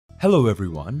Hello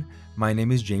everyone, my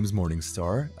name is James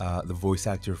Morningstar, the voice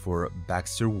actor for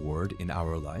Baxter Ward in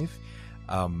Our Life.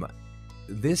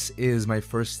 This is my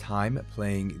first time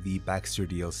playing the Baxter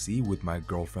DLC with my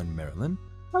girlfriend Marilyn.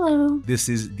 Hello. This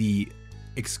is the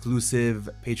exclusive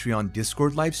Patreon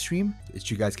Discord live stream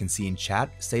that you guys can see in chat.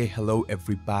 Say hello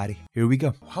everybody. Here we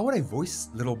go. How would I voice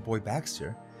little boy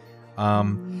Baxter? A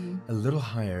little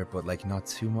higher, but like not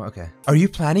too much. Okay. Are you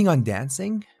planning on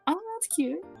dancing? Oh, that's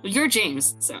cute. You're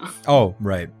James, so. Oh,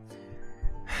 right.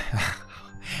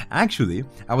 Actually,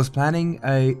 I was planning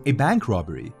a bank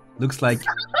robbery. Looks like...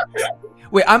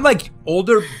 Wait, I'm like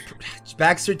older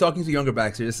Baxter talking to younger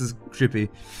Baxter. This is trippy.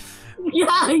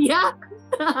 Yeah.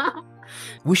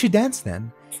 We should dance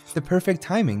then. The perfect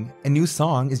timing. A new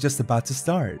song is just about to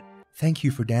start. Thank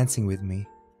you for dancing with me.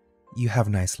 You have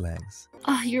nice legs.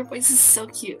 Oh, your voice is so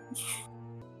cute.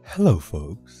 Hello,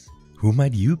 folks. Who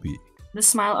might you be? The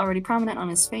smile already prominent on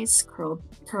his face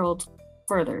curled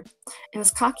further. It was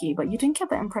cocky, but you didn't get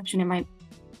the impression it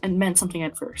meant something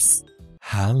at first.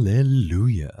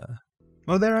 Hallelujah.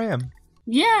 Well, there I am.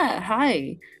 Yeah,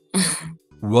 hi.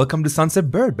 Welcome to Sunset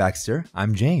Bird, Baxter.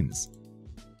 I'm James.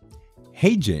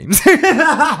 Hey, James.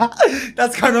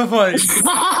 That's kind of funny. That's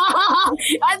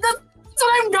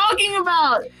what I'm talking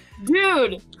about,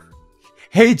 dude.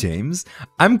 Hey, James.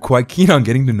 I'm quite keen on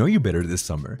getting to know you better this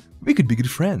summer. We could be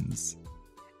good friends.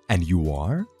 And you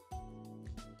are?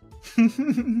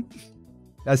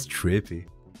 That's trippy.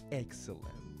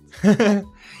 Excellent.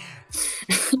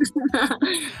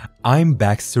 I'm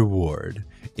Baxter Ward.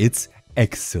 It's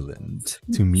excellent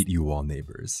to meet you all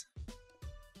neighbors.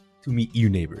 To meet you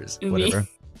neighbors, whatever.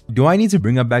 Do I need to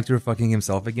bring up Baxter fucking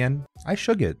himself again? I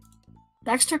shook it.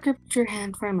 Baxter gripped your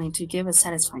hand firmly to give a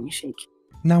satisfying shake.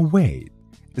 Now wait,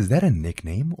 is that a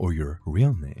nickname or your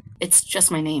real name? It's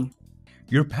just my name.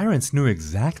 Your parents knew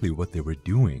exactly what they were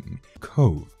doing.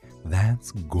 Cove,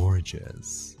 that's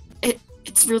gorgeous.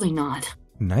 It's really not.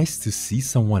 Nice to see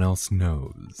someone else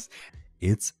knows.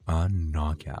 It's a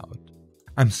knockout.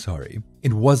 I'm sorry,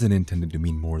 it wasn't intended to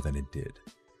mean more than it did.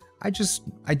 I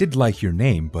did like your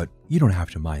name, but you don't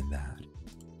have to mind that.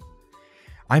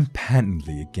 I'm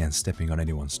patently against stepping on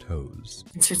anyone's toes.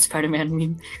 Insert Spider-Man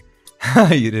meme.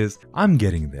 It is. I'm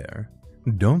getting there.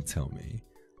 Don't tell me.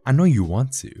 I know you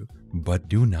want to, but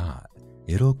do not.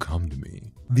 It'll come to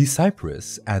me. The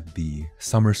Cypress at the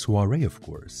summer soiree, of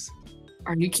course.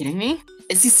 Are you kidding me?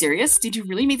 Is he serious? Did you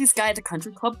really meet this guy at the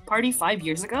country club party 5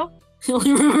 years ago? He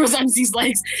only remembers MC's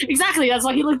legs. Exactly, that's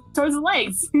why he looked towards the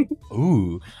legs.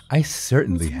 Ooh, I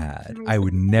certainly had. I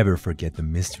would never forget the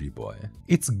mystery boy.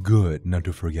 It's good not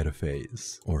to forget a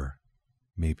face. Or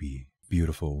maybe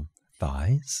beautiful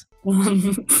thighs?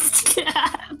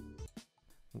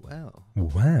 Well.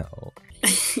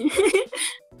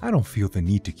 I don't feel the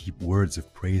need to keep words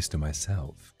of praise to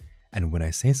myself. And when I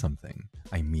say something,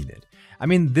 I mean it. I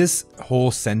mean, this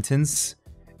whole sentence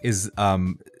is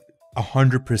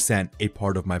 100% a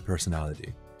part of my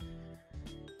personality.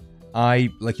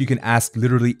 You can ask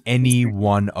literally any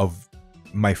one of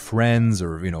my friends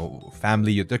or,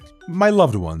 family, my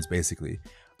loved ones, basically.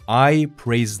 I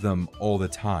praise them all the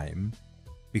time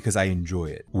because I enjoy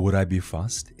it. Would I be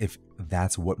fussed if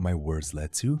that's what my words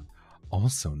led to?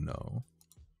 Also no.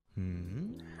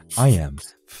 I am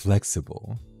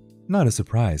flexible. Not a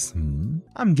surprise,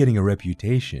 I'm getting a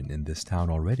reputation in this town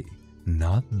already.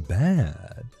 Not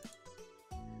bad.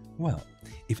 Well,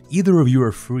 if either of you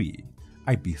are free,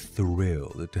 I'd be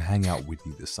thrilled to hang out with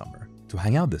you this summer.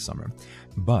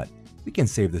 But we can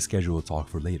save the schedule talk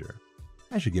for later.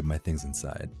 I should get my things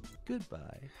inside.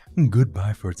 Goodbye.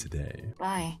 Goodbye for today.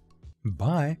 Bye.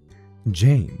 Bye.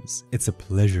 James, it's a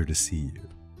pleasure to see you.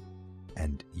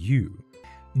 And you.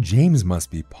 James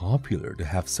must be popular to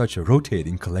have such a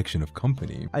rotating collection of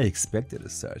company. I expected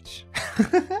as such.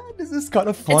 This is kind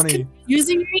of funny. It's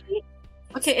confusing me.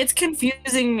 Okay, it's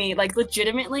confusing me, like,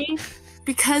 legitimately,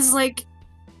 because, like,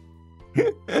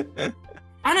 I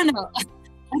don't know.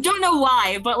 I don't know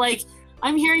why, but, like,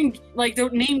 I'm hearing, like, the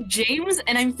name James,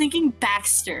 and I'm thinking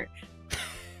Baxter.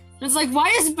 It's like,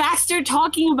 why is Baxter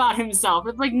talking about himself?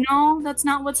 It's like, no, that's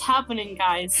not what's happening,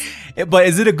 guys. But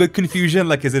is it a good confusion?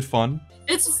 Like, is it fun?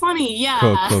 It's funny,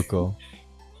 yeah. Cool.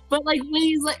 But, like,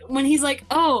 when he's like,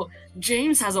 oh,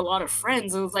 James has a lot of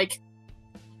friends, I was like,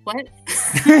 what?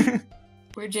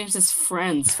 We're James's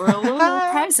friends for a little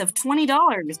price of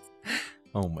 $20.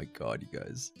 Oh my god, you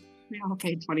guys. We all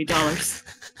paid $20.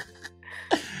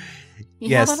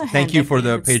 Yes, thank you for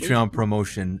the Patreon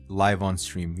promotion live on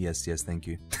stream. Yes, thank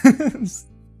you.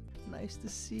 Nice to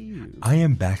see you. I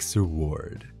am Baxter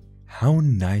Ward. How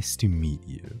nice to meet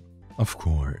you. Of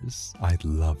course, I'd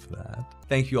love that.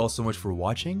 Thank you all so much for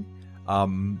watching.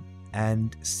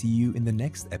 and see you in the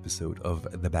next episode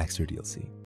of the Baxter DLC.